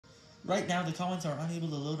Right now, the comments are unable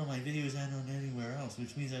to load on my videos and on anywhere else,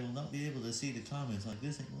 which means I will not be able to see the comments. Like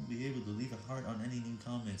this, I won't be able to leave a heart on any new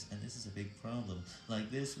comments, and this is a big problem. Like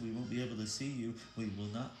this, we won't be able to see you, we will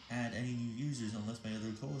not add any new users unless my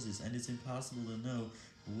other causes, and it's impossible to know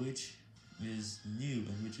which is new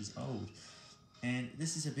and which is old. And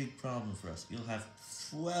this is a big problem for us. You'll have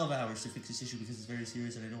 12 hours to fix this issue because it's very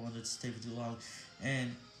serious and I don't want it to stay for too long,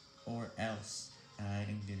 and or else I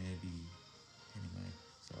am gonna be anyway,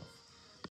 so